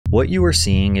What you are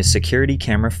seeing is security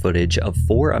camera footage of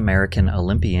 4 American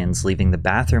Olympians leaving the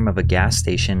bathroom of a gas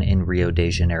station in Rio de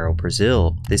Janeiro,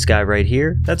 Brazil. This guy right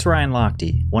here, that's Ryan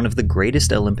Lochte, one of the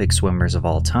greatest Olympic swimmers of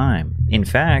all time. In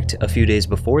fact, a few days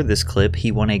before this clip,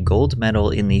 he won a gold medal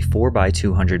in the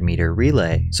 4x200 meter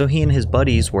relay, so he and his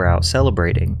buddies were out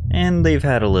celebrating, and they've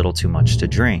had a little too much to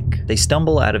drink. They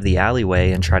stumble out of the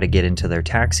alleyway and try to get into their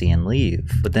taxi and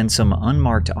leave, but then some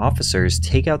unmarked officers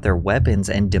take out their weapons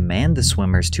and demand the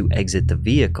swimmers to exit the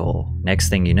vehicle. Next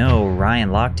thing you know,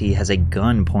 Ryan Lochte has a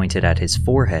gun pointed at his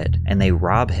forehead, and they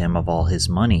rob him of all his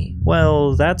money.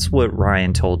 Well, that's what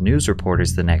Ryan told news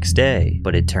reporters the next day,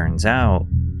 but it turns out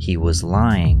he was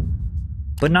lying.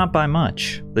 But not by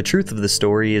much. The truth of the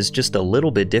story is just a little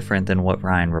bit different than what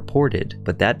Ryan reported,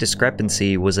 but that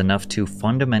discrepancy was enough to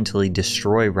fundamentally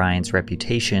destroy Ryan's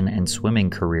reputation and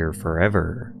swimming career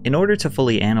forever. In order to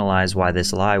fully analyze why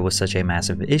this lie was such a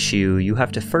massive issue, you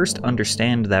have to first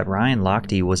understand that Ryan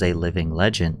Lochte was a living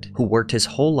legend, who worked his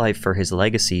whole life for his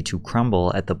legacy to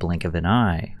crumble at the blink of an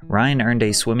eye. Ryan earned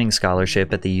a swimming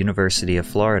scholarship at the University of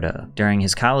Florida. During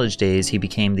his college days, he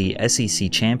became the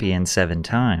SEC champion 7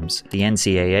 times, the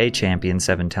NCAA champion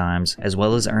 7 times, as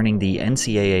well as earning the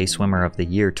NCAA Swimmer of the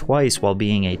Year twice while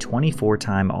being a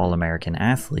 24-time All-American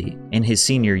athlete. In his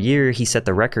senior year, he set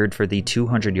the record for the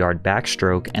 200-yard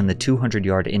backstroke and the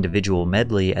 200-yard individual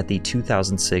medley at the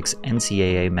 2006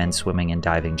 NCAA Men's Swimming and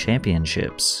Diving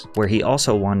Championships, where he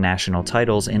also won national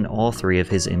titles in all 3 of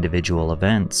his individual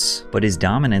events. But his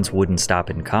dominance wouldn't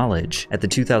stop in college. At the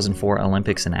 2004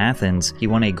 Olympics in Athens, he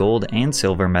won a gold and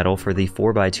silver medal for the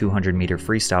 4x200 meter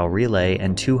freestyle relay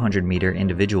and 200 meter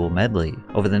individual medley.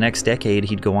 Over the next decade,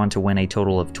 he'd go on to win a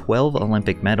total of 12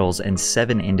 Olympic medals and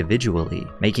 7 individually,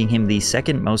 making him the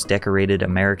second most decorated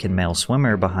American male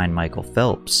swimmer behind Michael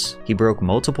Phelps. He broke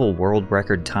multiple world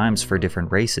record times for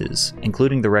different races,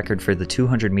 including the record for the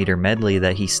 200 meter medley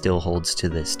that he still holds to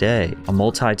this day. A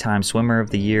multi-time swimmer of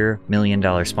the year,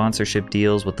 million-dollar sponsorship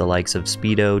deals with the likes of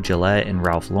Speedo, Gillette, and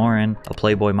Ralph Lauren, a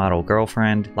Playboy model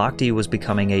girlfriend, Lochte was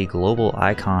becoming a global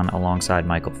icon alongside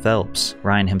Michael Phelps.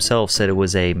 Ryan himself said it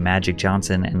was a Magic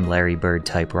Johnson and Larry Bird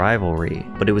type rivalry,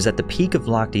 but it was at the peak of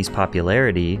Lochte's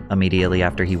popularity, immediately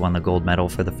after he won the gold medal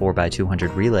for the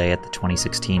 4x200 relay at the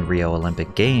 2016 Rio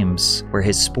Olympic Games, where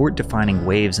his sport-defining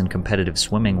waves in competitive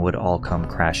swimming would all come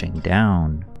crashing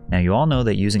down. Now, you all know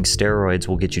that using steroids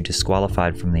will get you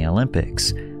disqualified from the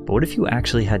Olympics, but what if you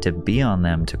actually had to be on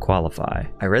them to qualify?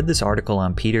 I read this article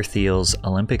on Peter Thiel's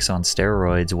Olympics on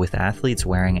Steroids with athletes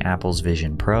wearing Apple's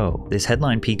Vision Pro. This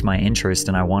headline piqued my interest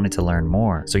and I wanted to learn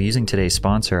more. So using today's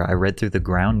sponsor, I read through the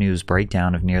Ground News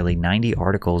breakdown of nearly 90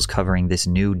 articles covering this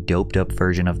new doped up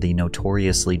version of the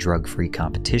notoriously drug-free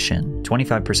competition.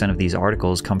 25% of these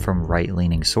articles come from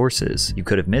right-leaning sources. You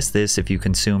could have missed this if you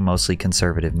consume mostly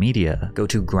conservative media. Go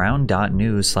to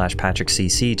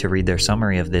ground.news/PatrickCC to read their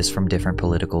summary of this from different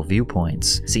political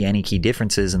viewpoints, see any key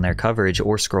differences in their coverage,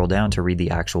 or scroll down to read the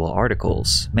actual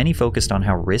articles. Many focused on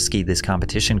how risky this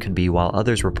competition could be, while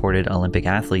others reported Olympic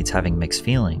athletes having mixed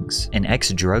feelings. An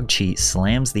ex-drug cheat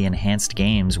slams the enhanced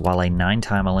games while a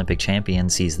 9-time Olympic champion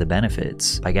sees the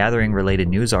benefits. By gathering related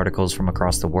news articles from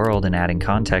across the world and adding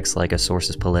context like a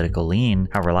source's political lean,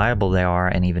 how reliable they are,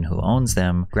 and even who owns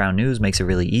them, Ground News makes it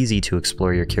really easy to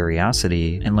explore your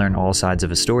curiosity and learn all sides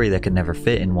of a story that could never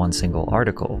fit in one single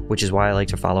article, which is why I like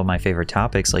to follow my favorite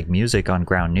topics like music on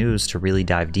Ground News to really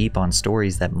dive deep on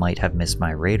stories that might have missed my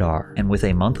radar. And with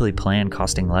a monthly plan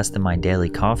costing less than my daily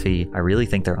coffee, I really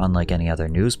think they're unlike any other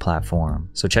news platform.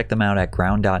 So check them out at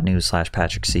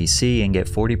ground.news/PatrickCC and get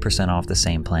 40% off the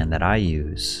same plan that I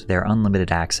use, their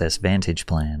unlimited access Vantage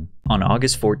plan. On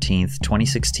August 14th,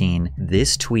 2016,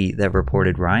 this tweet that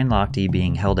reported Ryan Lochte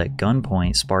being held at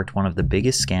gunpoint sparked one of the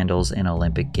biggest scandals in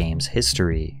Olympic Games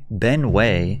history. Ben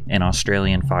Way, an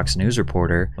Australian Fox News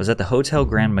reporter, was at the Hotel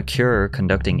Grand Mercure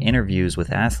conducting interviews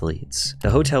with athletes.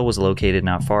 The hotel was located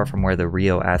not far from where the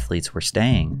Rio athletes were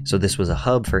staying, so this was a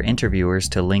hub for interviewers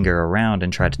to linger around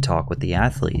and try to talk with the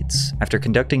athletes. After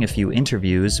conducting a few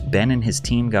interviews, Ben and his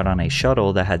team got on a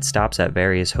shuttle that had stops at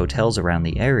various hotels around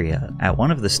the area. At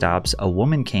one of the stops, a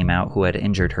woman came out who had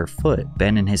injured her foot.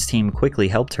 Ben and his team quickly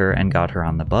helped her and got her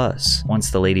on the bus.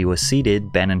 Once the lady was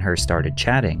seated, Ben and her started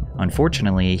chatting.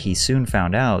 Unfortunately, he soon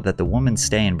found out that the woman's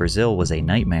stay in Brazil was a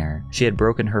nightmare. She had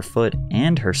broken her foot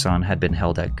and her son had been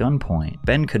held at gunpoint.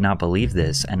 Ben could not believe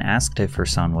this and asked if her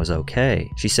son was okay.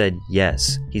 She said,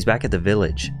 "Yes, he's back at the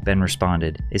village." Ben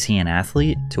responded, "Is he an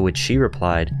athlete?" To which she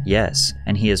replied, "Yes,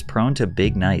 and he is prone to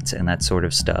big nights and that sort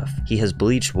of stuff. He has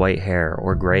bleached white hair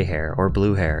or gray hair or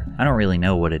blue hair. are. I don't really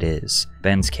know what it is.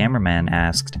 Ben's cameraman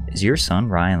asked, "Is your son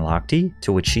Ryan Lochte?"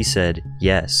 To which she said,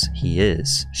 "Yes, he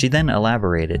is." She then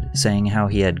elaborated, saying how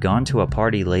he had gone to a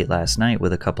party late last night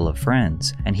with a couple of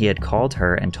friends, and he had called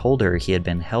her and told her he had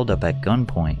been held up at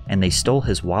gunpoint, and they stole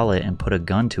his wallet and put a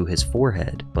gun to his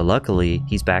forehead. But luckily,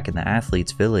 he's back in the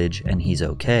athletes' village and he's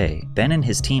okay. Ben and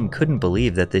his team couldn't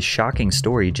believe that this shocking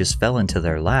story just fell into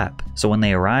their lap. So when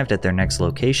they arrived at their next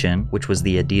location, which was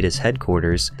the Adidas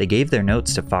headquarters, they gave their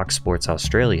notes to Fox Sports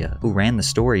Australia, who ran the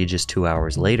story just 2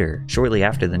 hours later. Shortly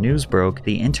after the news broke,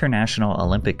 the International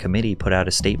Olympic Committee put out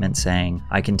a statement saying,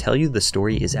 "I can tell you the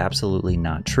story is absolutely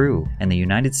not true," and the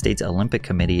United States Olympic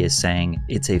Committee is saying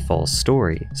it's a false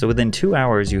story. So within 2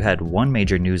 hours, you had one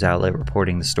major news outlet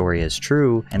reporting the story as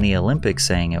true, and the Olympics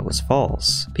saying it was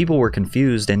false. People were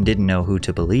confused and didn't know who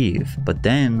to believe, but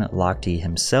then Lochte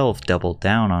himself doubled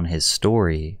down on his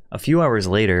story. A few hours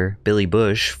later, Billy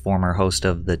Bush, former host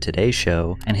of The Today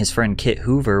Show, and his friend Kit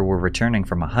Hoover were returning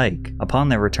from a hike. Upon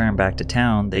their return back to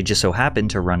town, they just so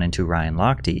happened to run into Ryan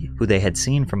Lochte, who they had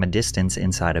seen from a distance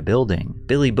inside a building.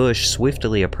 Billy Bush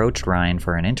swiftly approached Ryan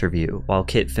for an interview, while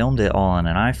Kit filmed it all on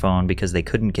an iPhone because they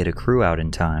couldn't get a crew out in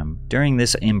time. During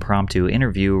this impromptu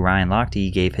interview, Ryan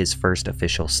Lochte gave his first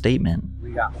official statement.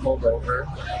 We got pulled over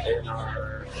in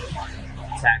our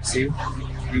taxi.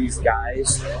 These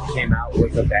guys came out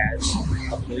with a badge,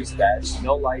 a police badge,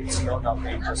 no lights, no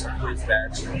nothing, just a police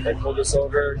badge. They pulled us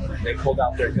over, they pulled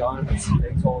out their guns,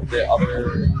 they told the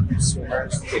other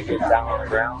swimmers to get down on the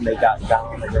ground. They got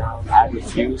down on the ground. I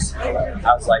refused. I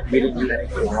was like, we didn't do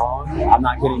anything wrong. I'm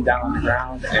not getting down on the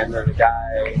ground. And then the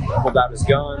guy pulled out his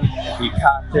gun, he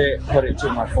cocked it, put it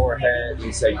to my forehead,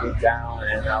 he said, get down.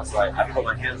 And I was like, I put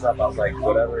my hands up, I was like,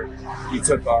 whatever. He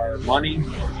took our money,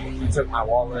 he took my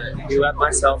wallet, he left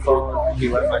my cell phone, he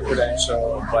left my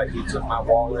credential, but he took my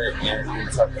wallet and he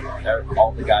took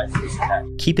all the guys' tech.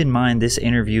 Keep in mind, this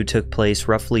interview took place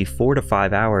roughly 4 to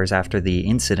 5 hours after the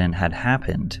incident had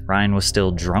happened. Ryan was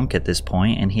still drunk at this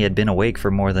point, and he had been awake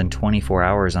for more than 24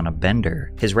 hours on a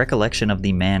bender. His recollection of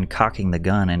the man cocking the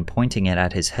gun and pointing it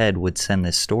at his head would send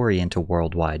this story into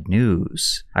worldwide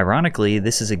news. Ironically,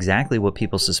 this is exactly what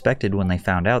people suspected when they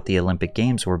found out the Olympic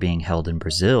Games were being held in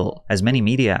Brazil, as many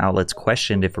media outlets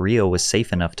questioned if Rio was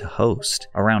safe enough to host.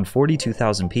 Around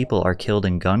 42,000 people are killed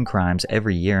in gun crimes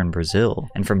every year in Brazil,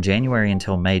 and from January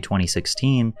until May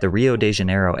 2016, the Rio de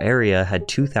Janeiro area had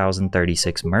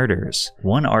 2,036 murders.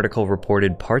 One article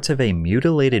reported parts of a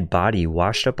mutilated body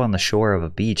washed up on the shore of a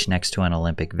beach next to an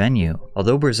Olympic venue.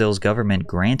 Although Brazil's government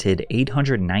granted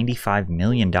 $895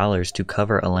 million to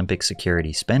cover Olympic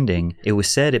security spending, it was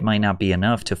said it might not be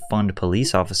enough to fund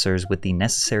police officers with the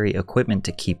necessary equipment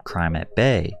to keep crime at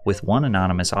bay, with one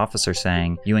anonymous officer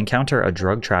saying, "You encounter a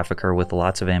drug trafficker with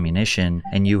lots of ammunition,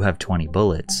 and you have 20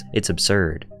 bullets. It's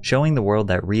absurd." Showing the world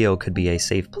that Rio could be a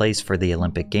safe place for the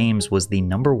Olympic Games was the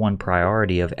 #1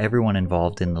 priority of everyone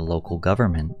involved in the local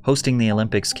government. Hosting the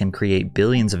Olympics can create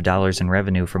billions of dollars in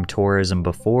revenue from tourism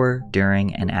before,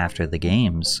 during, and after the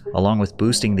Games, along with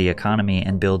boosting the economy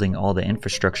and building all the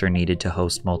infrastructure needed to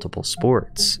host multiple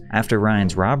sports. After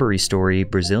Ryan's robbery story,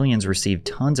 Brazilians received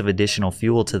tons of additional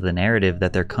fuel to the narrative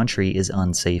that their country is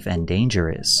unsafe and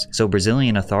dangerous. So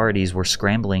Brazilian authorities were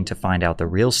scrambling to find out the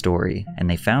real story, and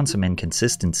they found some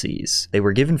inconsistencies. They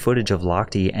were given footage of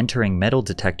Lochte entering metal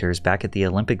detectors back at the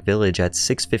Olympic Village at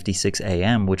 6:56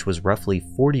 a.m., which was roughly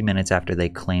 40 minutes after they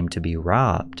claimed to be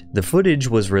robbed. The footage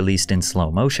was released in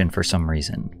slow motion for some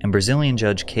reason, and Brazilian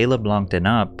judge Caleb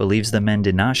Lochtegate believes the men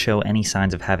did not show any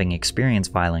signs of having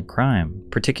experienced violent crime,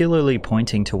 particularly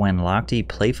pointing to when Lochte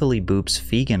playfully boops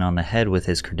Fegan on the head with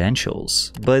his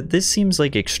credentials. But this seems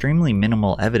like extremely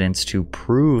minimal evidence to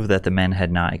prove that the men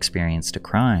had not experienced a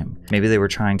crime. Maybe they were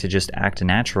trying to just act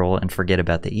natural and forget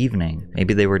about the evening.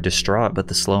 Maybe they were distraught, but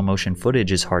the slow motion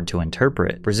footage is hard to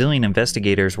interpret. Brazilian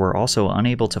investigators were also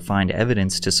unable to find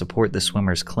evidence to support the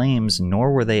swimmers' claims,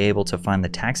 nor were they able to find the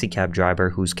taxicab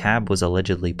driver whose cab was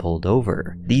allegedly pulled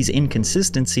over. These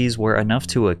inconsistencies were enough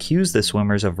to accuse the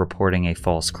swimmers of reporting a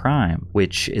false crime,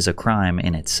 which is a crime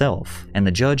in itself, and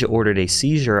the judge ordered a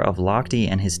seizure of Lochte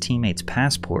and his teammates'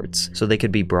 passports so they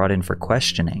could be brought in for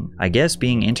questioning. I guess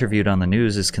being interviewed on the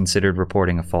news is considered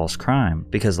reporting a false crime,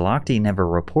 because Lochte never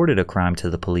reported a crime to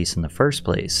the police in the first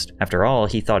place. After all,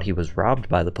 he thought he was robbed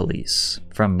by the police.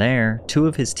 From there, 2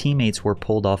 of his teammates were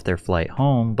pulled off their flight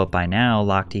home, but by now,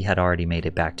 Lochte had already made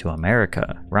it back to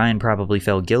America. Ryan probably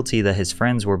felt guilty that his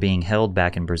friends were being held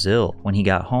back in Brazil. When he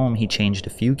got home, he changed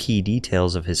a few key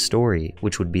details of his story,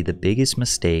 which would be the biggest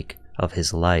mistake of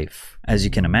his life. As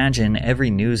you can imagine, every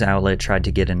news outlet tried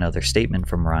to get another statement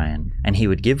from Ryan, and he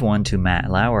would give one to Matt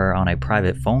Lauer on a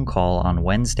private phone call on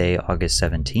Wednesday, August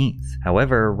 17th.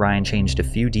 However, Ryan changed a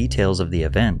few details of the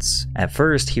events. At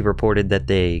first, he reported that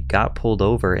they got pulled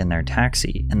over in their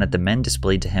taxi, and that the men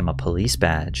displayed to him a police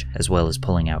badge, as well as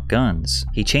pulling out guns.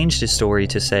 He changed his story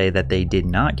to say that they did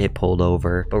not get pulled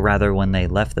over, but rather when they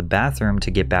left the bathroom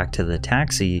to get back to the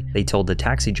taxi, they told the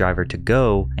taxi driver to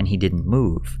go, and he didn't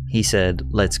move. He said,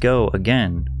 "Let's go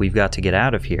again, we've got to get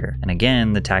out of here." And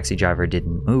again, the taxi driver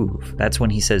didn't move. That's when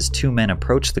he says two men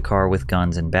approached the car with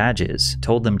guns and badges,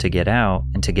 told them to get out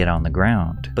and to get on the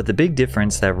ground. But the big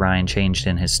difference that Ryan changed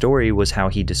in his story was how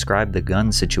he described the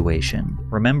gun situation.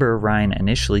 Remember, Ryan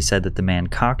initially said that the man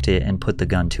cocked it and put the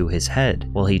gun to his head.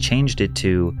 Well, he changed it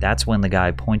to, "That's when the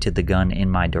guy pointed the gun in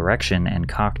my direction and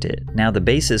cocked it." Now, the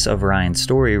basis of Ryan's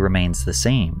story remains the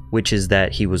same, which is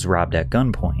that he was robbed at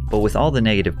gunpoint. But with all the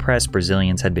negative press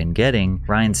Brazilians had been getting,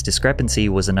 Ryan's discrepancy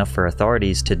was enough for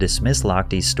authorities to dismiss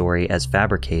Lochte's story as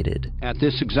fabricated. At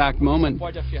this exact moment,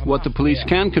 what the police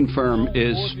can confirm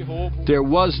is there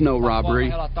was no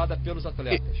robbery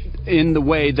in the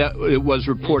way that it was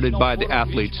reported by the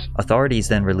athletes. Authorities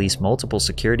then released multiple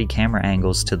security camera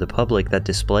angles to the public that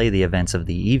display the events of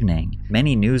the evening.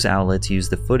 Many news outlets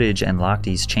used the footage and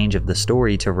Lochte's change of the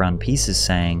story to run pieces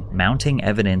saying, "Mounting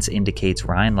evidence indicates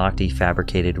Ryan Lochte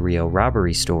fabricated Rio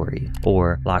robbery story,"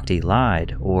 or "Lochte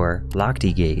lied," or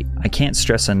 "Lochtegate." I can't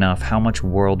stress enough how much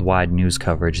worldwide news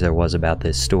coverage there was about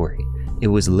this story. It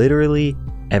was literally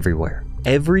everywhere.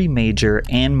 Every major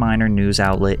and minor news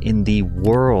outlet in the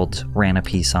world ran a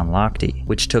piece on Lochte,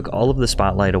 which took all of the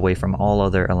spotlight away from all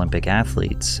other Olympic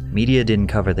athletes. Media didn't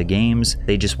cover the games,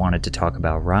 they just wanted to talk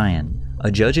about Ryan. A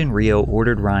judge in Rio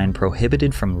ordered Ryan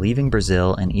prohibited from leaving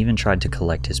Brazil and even tried to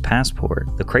collect his passport.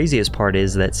 The craziest part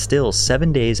is that still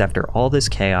 7 days after all this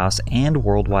chaos and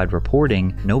worldwide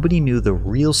reporting, nobody knew the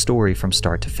real story from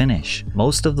start to finish.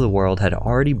 Most of the world had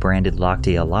already branded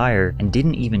Lochte a liar and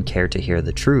didn't even care to hear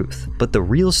the truth. But the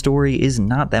real story is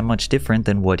not that much different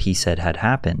than what he said had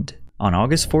happened. On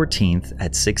August 14th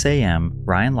at 6 a.m.,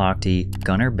 Ryan Lochte,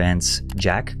 Gunnar Bentz,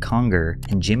 Jack Conger,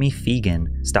 and Jimmy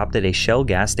Fegan stopped at a Shell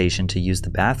gas station to use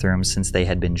the bathroom since they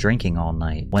had been drinking all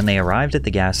night. When they arrived at the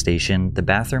gas station, the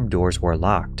bathroom doors were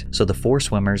locked, so the four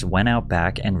swimmers went out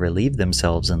back and relieved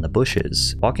themselves in the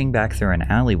bushes. Walking back through an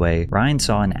alleyway, Ryan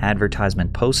saw an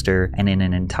advertisement poster, and in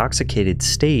an intoxicated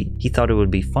state, he thought it would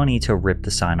be funny to rip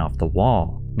the sign off the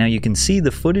wall. Now you can see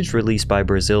the footage released by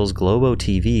Brazil's Globo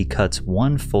TV cuts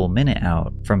 1 full minute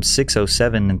out, from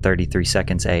 6:07 and 33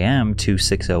 seconds AM to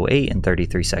 6:08 and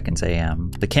 33 seconds AM.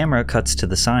 The camera cuts to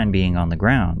the sign being on the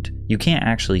ground. You can't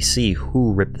actually see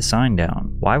who ripped the sign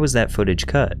down. Why was that footage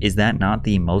cut? Is that not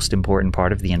the most important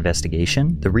part of the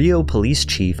investigation? The Rio police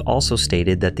chief also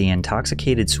stated that the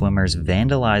intoxicated swimmers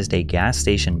vandalized a gas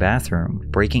station bathroom,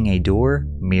 breaking a door,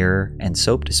 mirror, and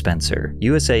soap dispenser.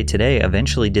 USA Today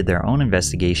eventually did their own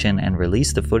investigation and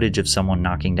released the footage of someone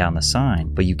knocking down the sign,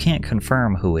 but you can't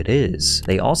confirm who it is.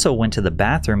 They also went to the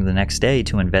bathroom the next day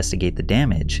to investigate the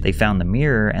damage. They found the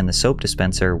mirror and the soap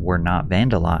dispenser were not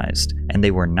vandalized, and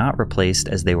they were not replaced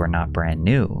as they were not brand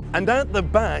new. And at the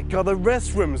back are the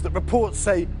restrooms that reports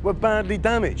say were badly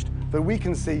damaged, though we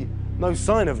can see no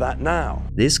sign of that now.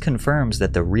 This confirms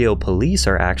that the Rio police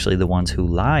are actually the ones who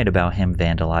lied about him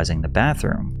vandalizing the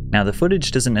bathroom. Now the footage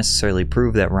doesn't necessarily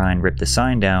prove that Ryan ripped the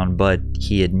sign down, but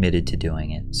he admitted to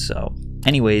doing it, so.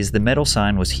 Anyways, the metal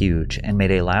sign was huge and made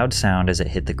a loud sound as it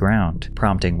hit the ground,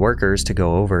 prompting workers to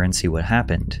go over and see what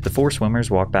happened. The four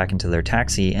swimmers walk back into their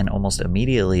taxi, and almost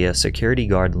immediately a security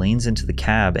guard leans into the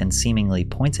cab and seemingly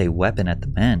points a weapon at the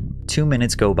men. 2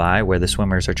 minutes go by where the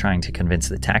swimmers are trying to convince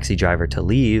the taxi driver to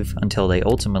leave until they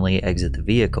ultimately exit the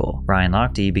vehicle. Ryan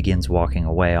Lochte begins walking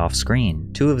away off screen.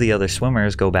 2 of the other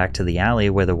swimmers go back to the alley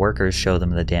where the workers show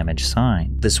them the damaged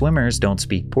sign. The swimmers don't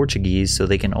speak Portuguese, so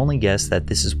they can only guess that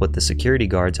this is what the security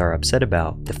guards are upset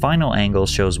about. The final angle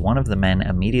shows one of the men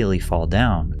immediately fall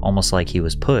down, almost like he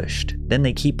was pushed. Then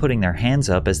they keep putting their hands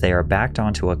up as they are backed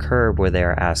onto a curb where they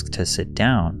are asked to sit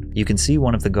down. You can see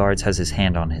one of the guards has his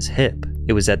hand on his hip.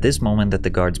 It was at this moment that the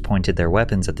guards pointed their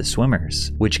weapons at the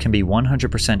swimmers, which can be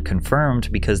 100% confirmed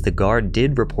because the guard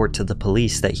did report to the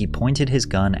police that he pointed his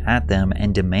gun at them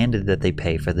and demanded that they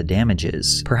pay for the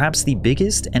damages. Perhaps the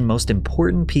biggest and most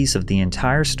important piece of the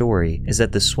entire story is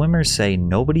that the swimmers say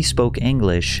nobody spoke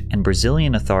English, and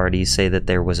Brazilian authorities say that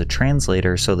there was a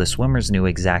translator so the swimmers knew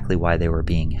exactly why they were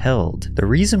being held. The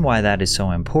reason why that is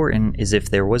so important is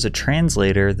if there was a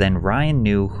translator, then Ryan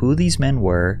knew who these men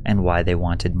were and why they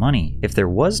wanted money. If If there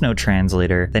was no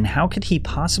translator, then how could he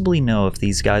possibly know if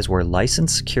these guys were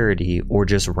licensed security or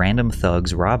just random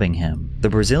thugs robbing him? The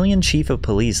Brazilian chief of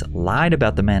police lied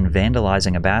about the men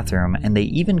vandalizing a bathroom, and they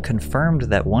even confirmed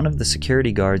that one of the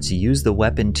security guards used the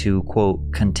weapon to, quote,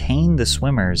 contain the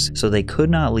swimmers so they could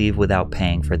not leave without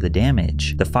paying for the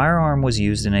damage. The firearm was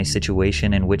used in a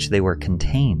situation in which they were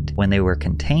contained. When they were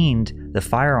contained, the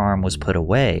firearm was put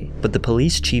away. But the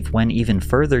police chief went even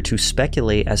further to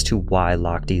speculate as to why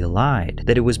Lochte lied,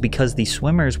 that it was because the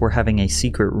swimmers were having a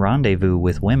secret rendezvous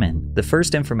with women. The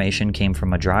first information came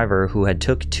from a driver who had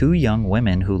took 2 young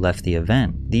women who left the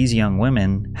event. These young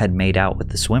women had made out with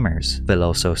the swimmers,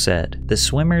 Veloso said. The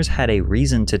swimmers had a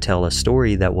reason to tell a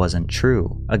story that wasn't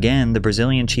true. Again, the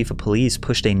Brazilian chief of police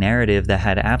pushed a narrative that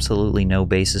had absolutely no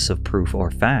basis of proof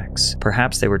or facts.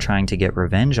 Perhaps they were trying to get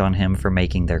revenge on him for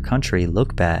making their country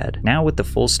look bad. Now with the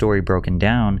full story broken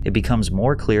down, it becomes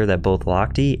more clear that both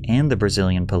Lochte and the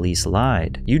Brazilian police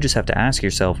lied. You just have to ask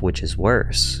yourself which is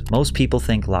worse. Most people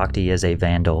think Lochte is a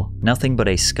vandal, nothing but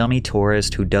a scummy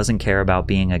tourist who doesn't care about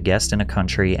being a guest in a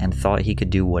country and thought he could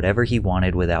do whatever he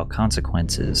wanted without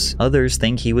consequences. Others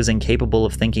think he was incapable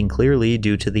of thinking clearly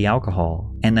due to the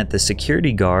alcohol, and that the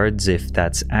security guards, if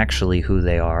that's actually who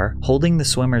they are, holding the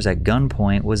swimmers at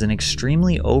gunpoint was an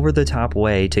extremely over-the-top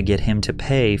way to get him to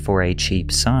pay for a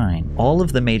cheap sign. All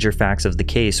of the major facts of the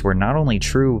case were not only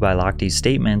true by Lochte's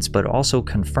statements, but also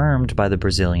confirmed by the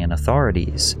Brazilian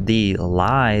authorities. The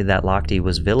lie that Lochte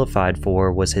was vilified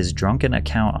for was his drunken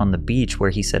account on the beach where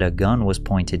he said a gun was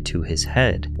pointed to his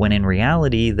head, when in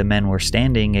reality the men were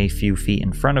standing a few feet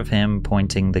in front of him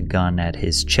pointing the gun at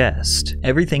his chest.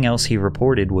 Everything else he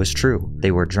reported was true.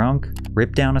 They were drunk,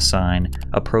 ripped down a sign,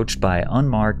 approached by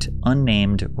unmarked,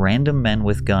 unnamed, random men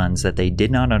with guns that they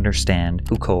did not understand,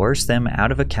 who coerced them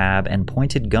out of a cab and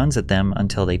pointed guns at them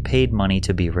until they paid money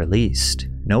to be released.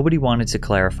 Nobody wanted to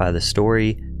clarify the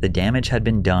story, the damage had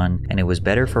been done, and it was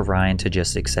better for Ryan to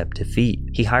just accept defeat.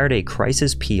 He hired a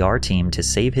crisis PR team to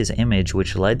save his image,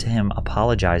 which led to him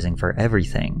apologizing for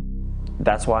everything.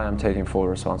 That's why I'm taking full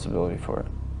responsibility for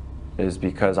it, is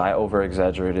because I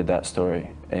over-exaggerated that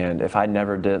story, and if I'd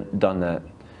never done that,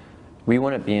 we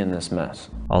wouldn't be in this mess.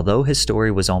 Although his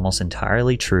story was almost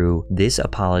entirely true, this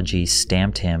apology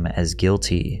stamped him as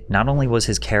guilty. Not only was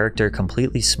his character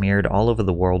completely smeared all over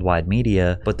the worldwide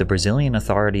media, but the Brazilian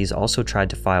authorities also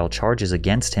tried to file charges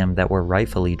against him that were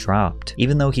rightfully dropped.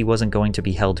 Even though he wasn't going to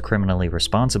be held criminally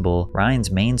responsible,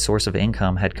 Ryan's main source of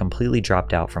income had completely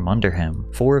dropped out from under him.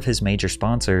 4 of his major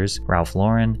sponsors, Ralph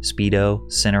Lauren, Speedo,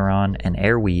 Cineron, and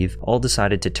Airweave, all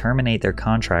decided to terminate their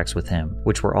contracts with him,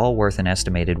 which were all worth an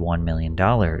estimated $1 million.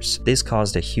 This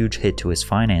caused a huge hit to his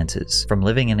finances. From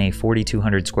living in a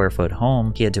 4,200 square foot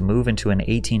home, he had to move into an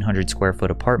 1,800 square foot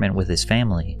apartment with his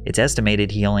family. It's estimated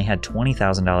he only had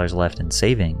 $20,000 left in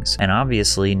savings, and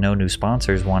obviously no new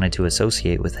sponsors wanted to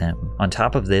associate with him. On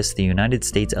top of this, the United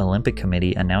States Olympic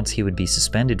Committee announced he would be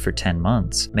suspended for 10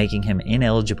 months, making him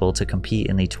ineligible to compete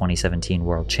in the 2017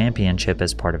 World Championship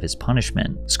as part of his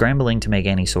punishment. Scrambling to make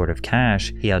any sort of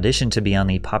cash, he auditioned to be on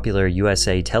the popular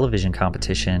USA television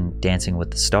competition Dancing with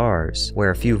the Stars,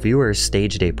 where a few viewers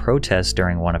staged a protest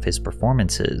during one of his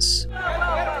performances.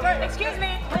 Excuse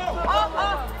me.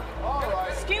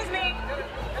 Excuse me.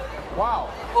 Wow.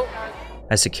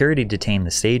 As security detained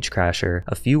the stage crasher,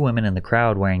 a few women in the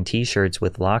crowd wearing t-shirts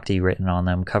with Lochte written on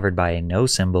them covered by a no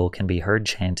symbol can be heard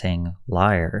chanting,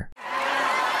 "Liar."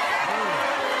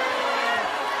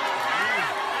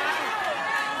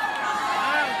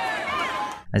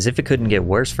 As if it couldn't get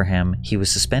worse for him, he was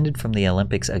suspended from the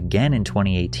Olympics again in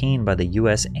 2018 by the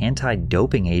US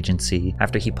Anti-Doping Agency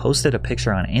after he posted a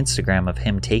picture on Instagram of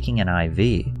him taking an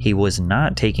IV. He was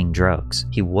not taking drugs.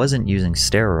 He wasn't using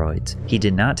steroids. He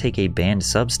did not take a banned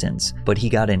substance, but he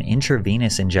got an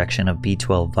intravenous injection of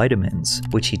B12 vitamins,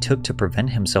 which he took to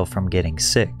prevent himself from getting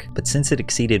sick. But since it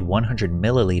exceeded 100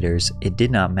 milliliters, it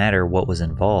did not matter what was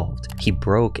involved. He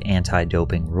broke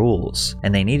anti-doping rules,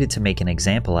 and they needed to make an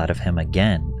example out of him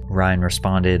again. Ryan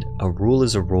responded, "A rule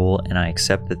is a rule, and I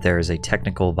accept that there is a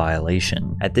technical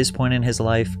violation." At this point in his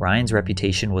life, Ryan's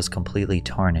reputation was completely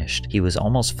tarnished. He was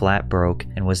almost flat broke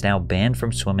and was now banned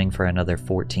from swimming for another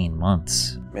 14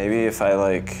 months. Maybe if I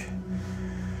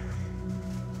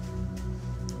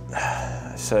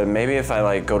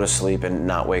go to sleep and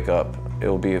not wake up, it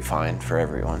will be fine for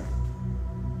everyone.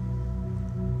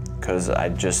 Because I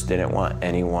just didn't want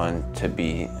anyone to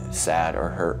be sad or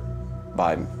hurt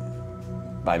by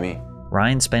me.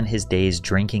 Ryan spent his days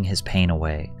drinking his pain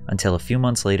away. until a few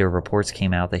months later reports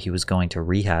came out that he was going to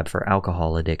rehab for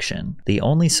alcohol addiction. The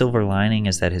only silver lining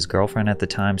is that his girlfriend at the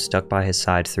time stuck by his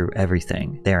side through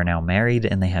everything. They are now married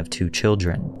and they have 2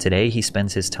 children. Today he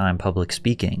spends his time public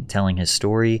speaking, telling his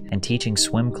story, and teaching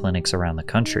swim clinics around the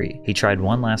country. He tried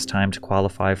one last time to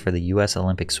qualify for the US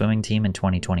Olympic swimming team in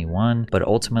 2021, but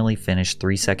ultimately finished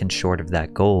 3 seconds short of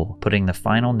that goal, putting the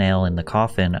final nail in the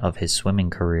coffin of his swimming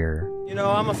career. You know,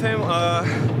 I'm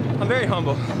very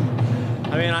humble.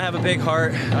 I mean, I have a big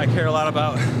heart. I care a lot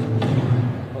about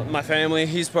my family.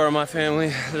 He's part of my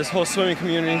family. This whole swimming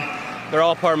community, they're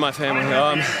all part of my family.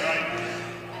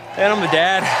 And I'm a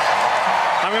dad.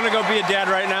 I'm gonna go be a dad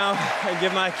right now and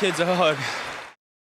give my kids a hug.